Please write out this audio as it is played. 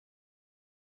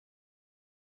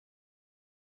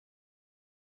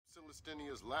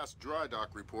Listinia's last dry dock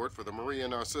report for the Maria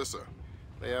Narcissa.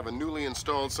 They have a newly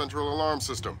installed central alarm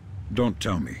system. Don't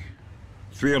tell me.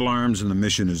 3 alarms and the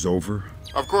mission is over?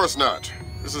 Of course not.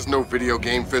 This is no video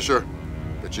game, Fisher.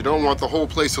 But you don't want the whole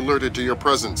place alerted to your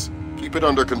presence. Keep it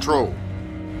under control.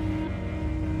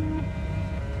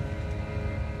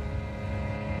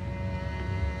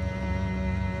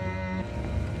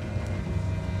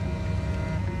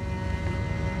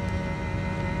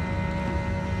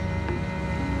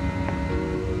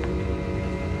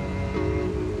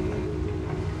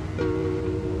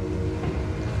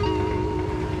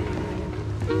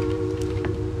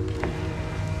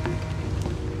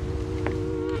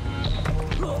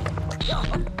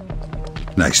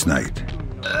 Nice night.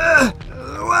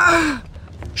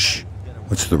 Shh.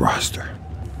 What's the roster?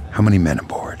 How many men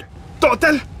aboard?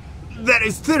 Total? There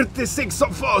is 36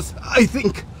 of us, I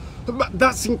think. But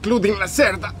that's including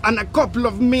Lacerda and a couple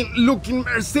of mean-looking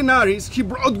mercenaries he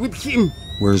brought with him.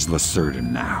 Where's Lacerda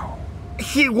now?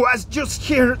 He was just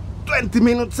here 20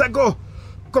 minutes ago,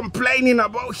 complaining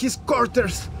about his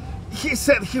quarters. He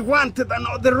said he wanted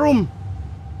another room.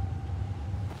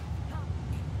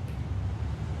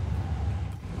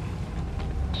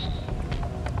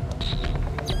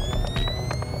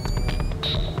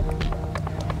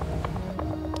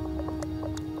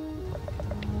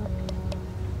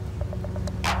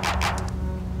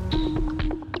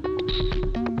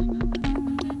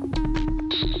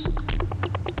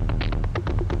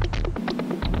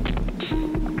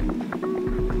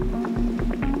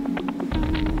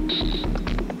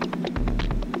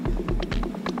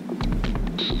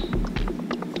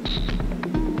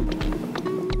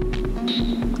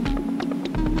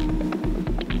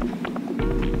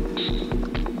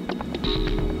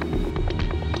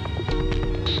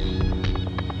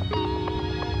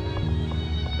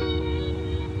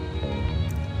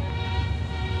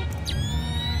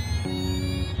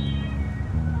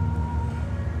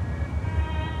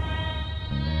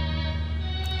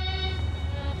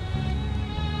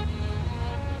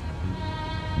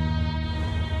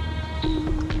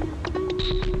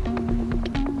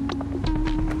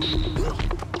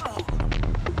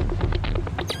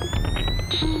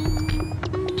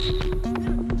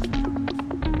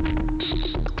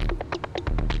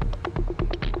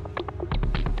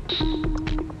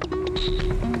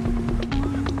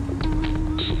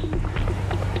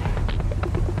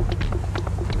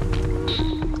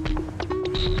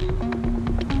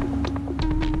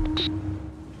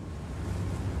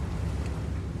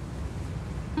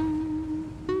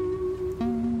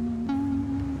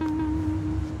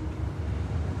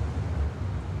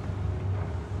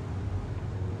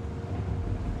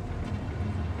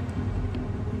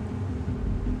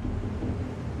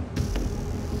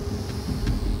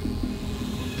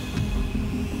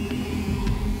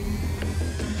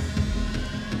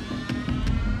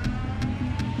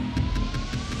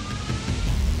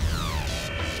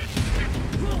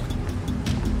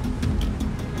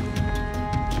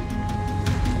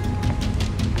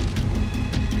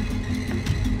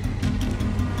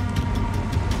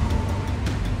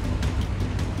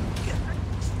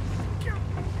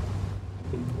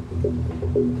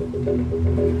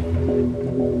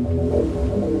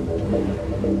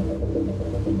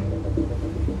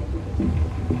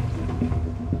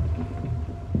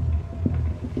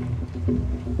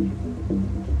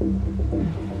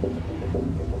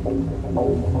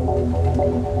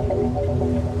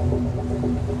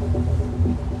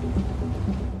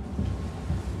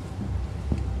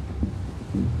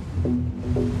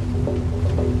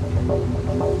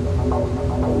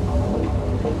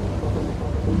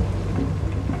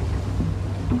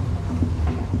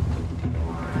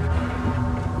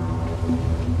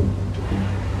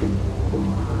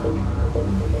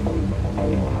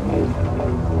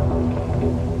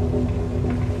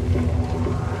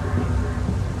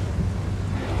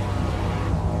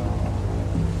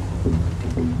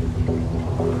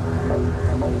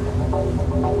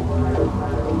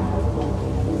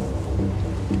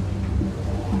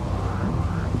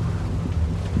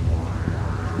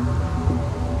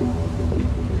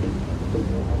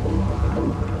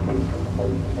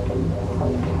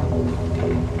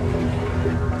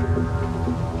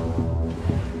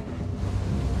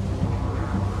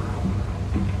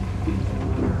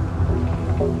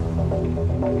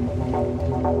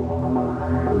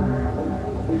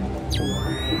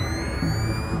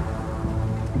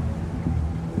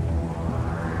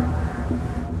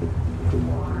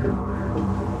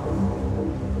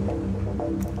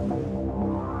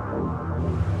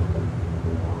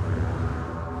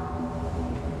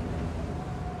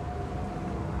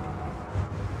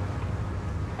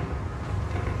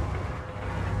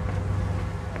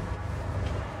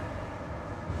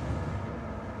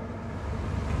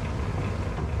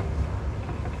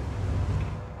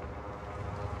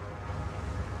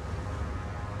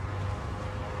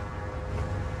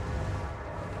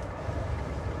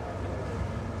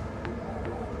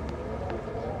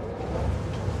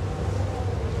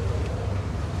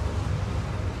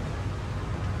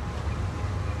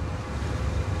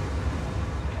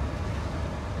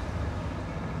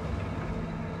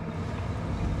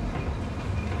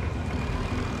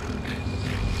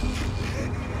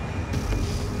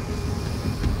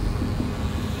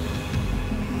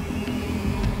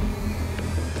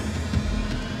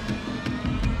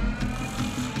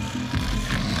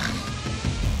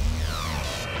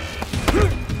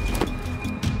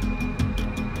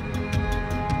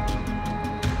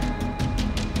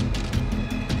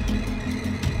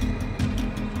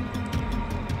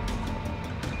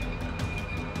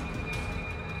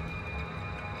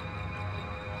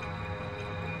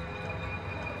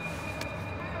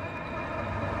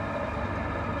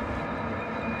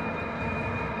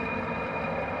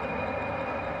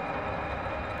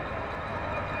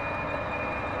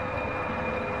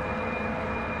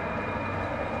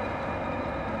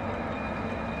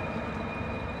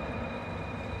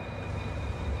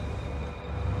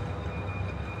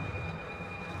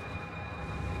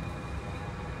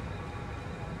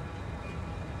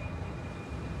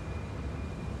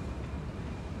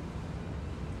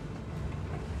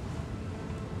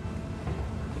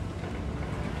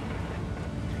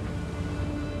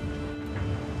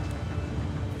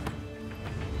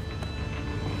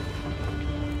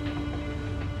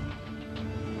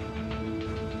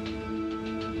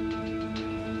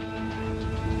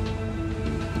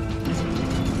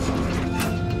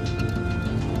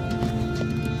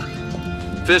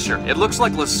 Fisher, it looks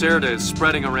like Lacerda is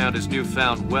spreading around his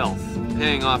newfound wealth,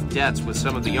 paying off debts with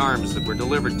some of the arms that were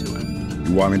delivered to him.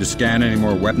 You want me to scan any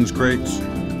more weapons crates?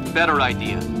 Better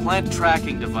idea. Plant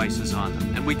tracking devices on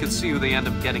them, and we can see who they end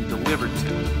up getting delivered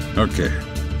to. Okay.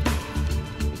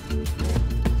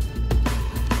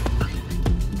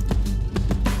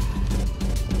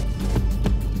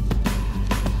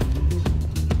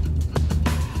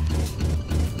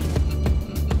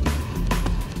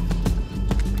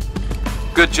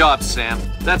 Good job, Sam.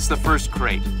 That's the first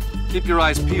crate. Keep your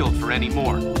eyes peeled for any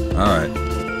more. All right.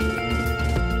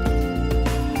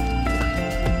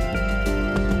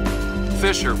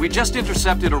 Fisher, we just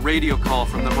intercepted a radio call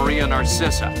from the Maria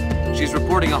Narcissa. She's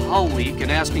reporting a hull leak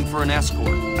and asking for an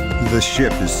escort. The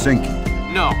ship is sinking.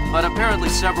 No, but apparently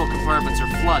several compartments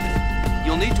are flooded.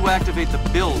 You'll need to activate the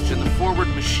bilge in the forward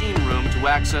machine room to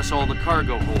access all the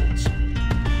cargo holds.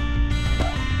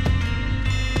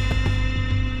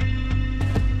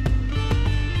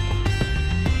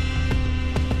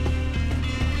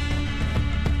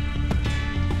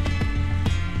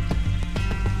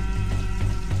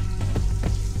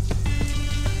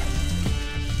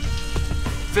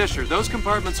 Fisher, those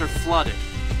compartments are flooded.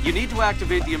 You need to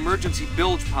activate the emergency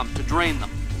bilge pump to drain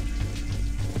them.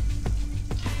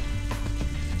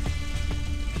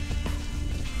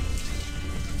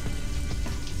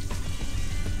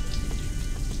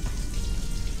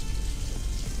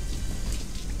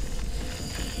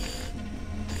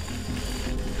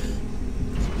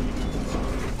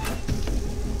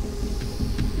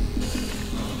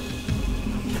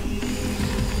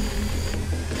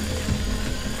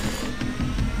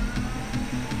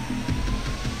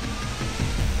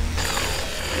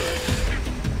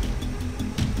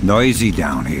 Noisy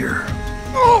down here.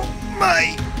 Oh,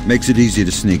 my! Makes it easy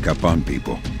to sneak up on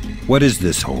people. What is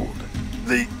this hold?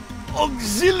 The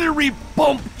auxiliary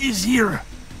pump is here.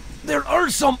 There are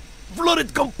some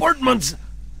flooded compartments.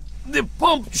 The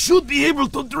pump should be able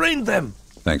to drain them.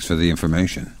 Thanks for the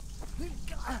information.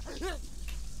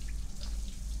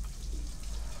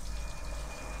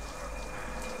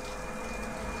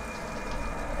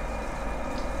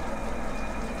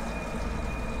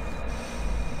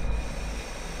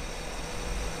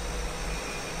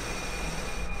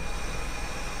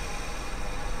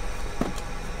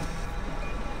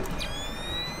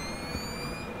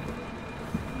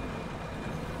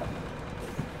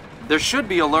 There should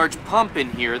be a large pump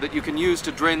in here that you can use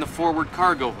to drain the forward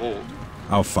cargo hold.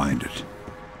 I'll find it.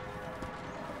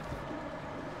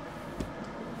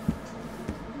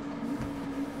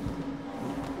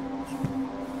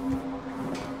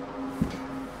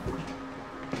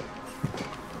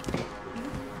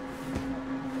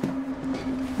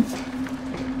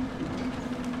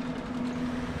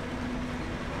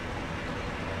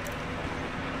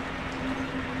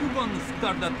 You want to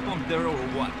start that pump there or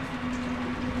what?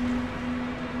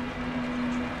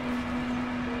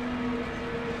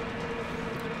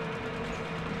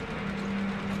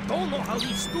 I don't know how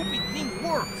this stupid thing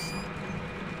works.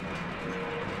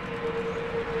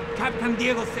 Captain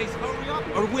Diego says hurry up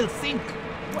or we'll sink.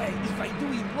 Well, if I do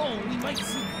it wrong, we might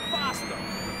sink faster.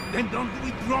 Then don't do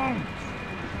it wrong.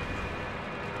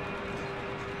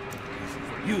 Easy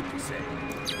for you to say.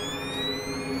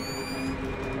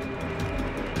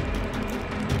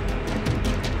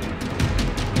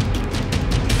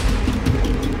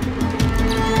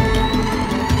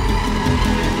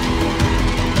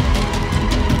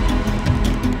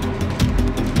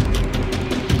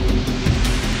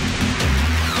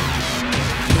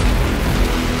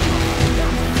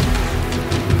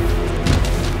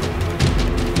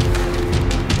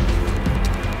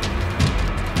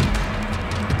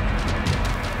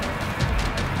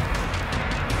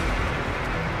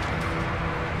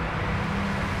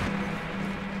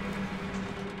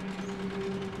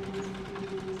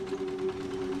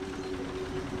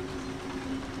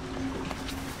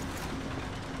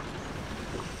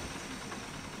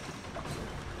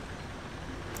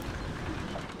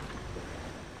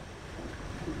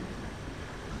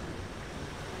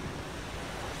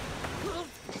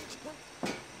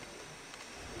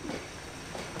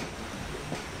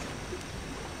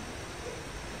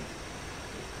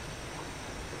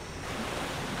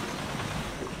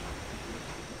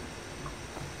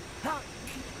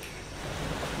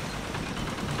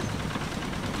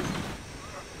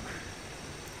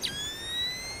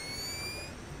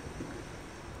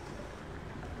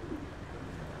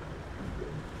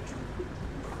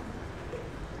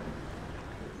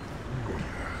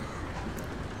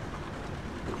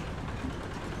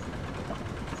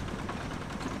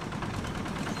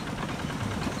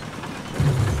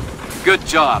 Good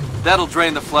job. That'll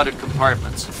drain the flooded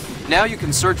compartments. Now you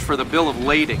can search for the bill of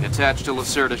lading attached to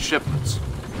Lacerda's shipments.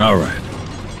 All right.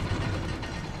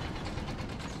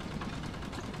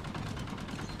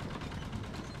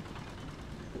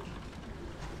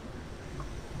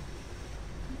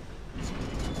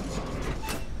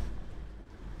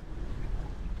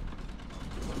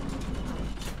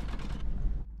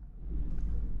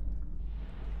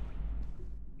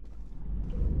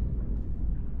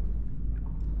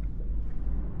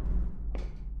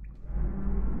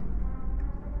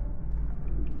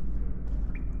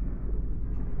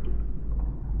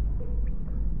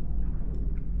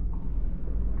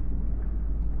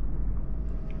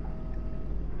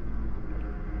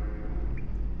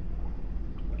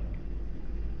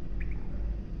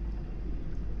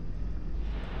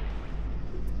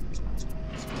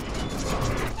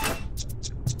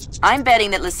 I'm betting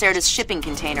that Lacerda's shipping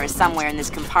container is somewhere in this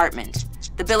compartment.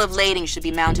 The bill of lading should be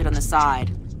mounted on the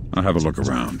side. I'll have a look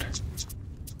around.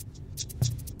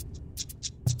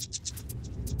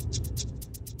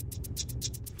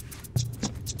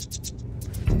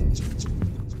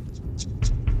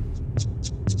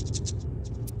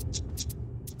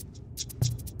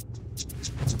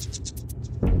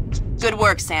 Good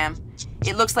work, Sam.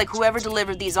 It looks like whoever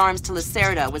delivered these arms to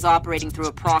Lacerda was operating through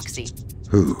a proxy.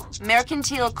 Who?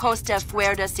 Mercantil Costa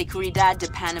Fuerza Seguridad de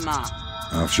Panama.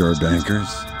 Offshore bankers?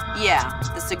 Yeah,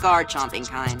 the cigar-chomping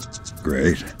kind.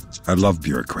 Great. I love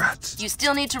bureaucrats. You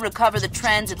still need to recover the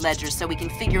transit ledger so we can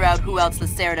figure out who else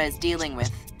Lacerda is dealing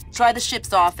with. Try the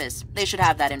ship's office. They should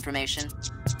have that information.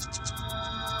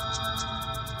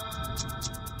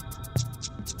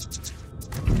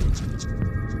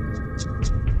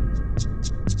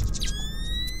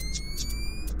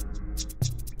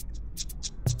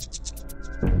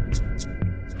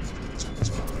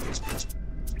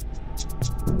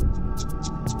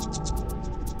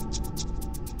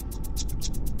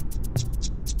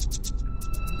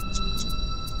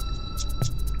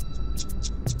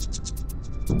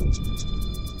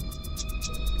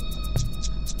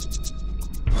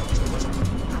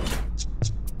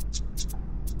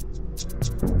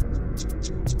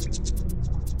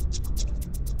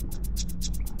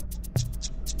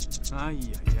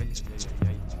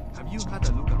 Have you had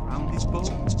a look around this boat?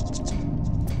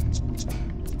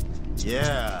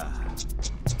 Yeah.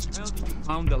 Where did you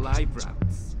found the live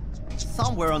routes?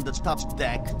 Somewhere on the top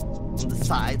deck, on the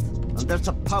side, and there's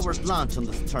a powered launch on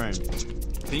the stern.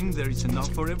 Think there is enough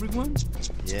for everyone?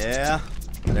 Yeah,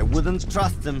 but I wouldn't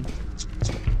trust them.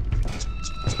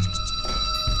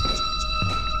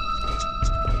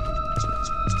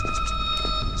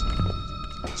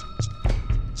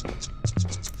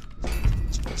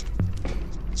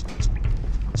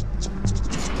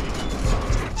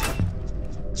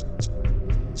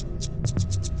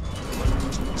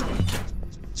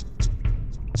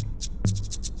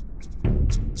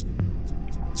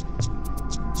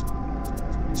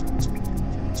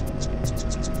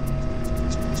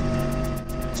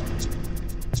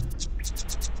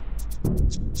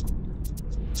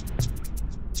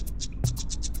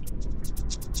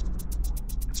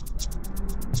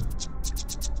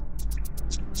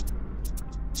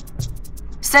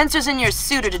 Sensors in your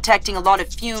suit are detecting a lot of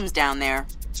fumes down there.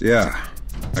 Yeah,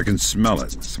 I can smell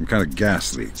it. Some kind of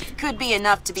gas leak. Could be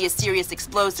enough to be a serious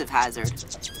explosive hazard.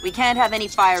 We can't have any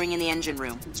firing in the engine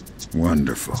room.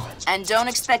 Wonderful. And don't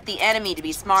expect the enemy to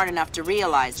be smart enough to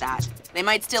realize that. They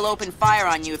might still open fire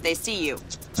on you if they see you.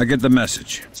 I get the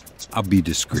message. I'll be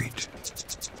discreet.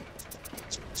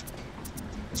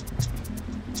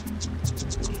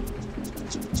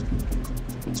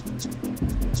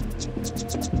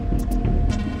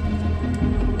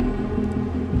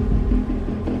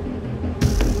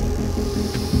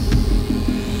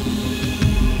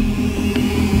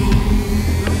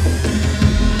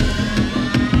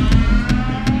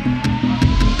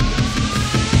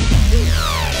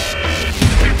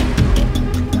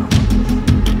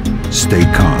 Stay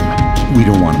calm. We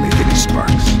don't want to make any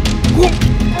sparks. Who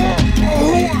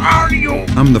are you?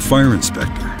 I'm the fire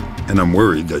inspector, and I'm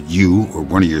worried that you or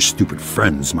one of your stupid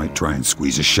friends might try and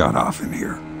squeeze a shot off in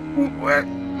here.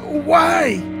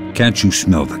 Why? Can't you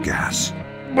smell the gas?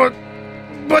 But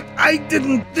I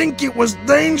didn't think it was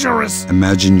dangerous.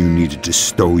 Imagine you needed to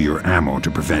stow your ammo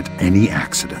to prevent any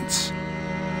accidents.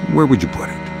 Where would you put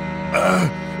it?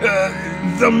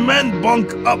 The man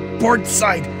bunk up port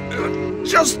side.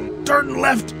 Just turn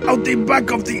left out the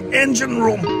back of the engine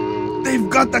room. They've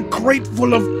got a crate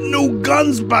full of new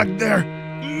guns back there.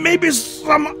 Maybe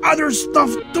some other stuff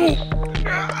too.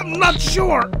 I'm not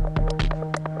sure.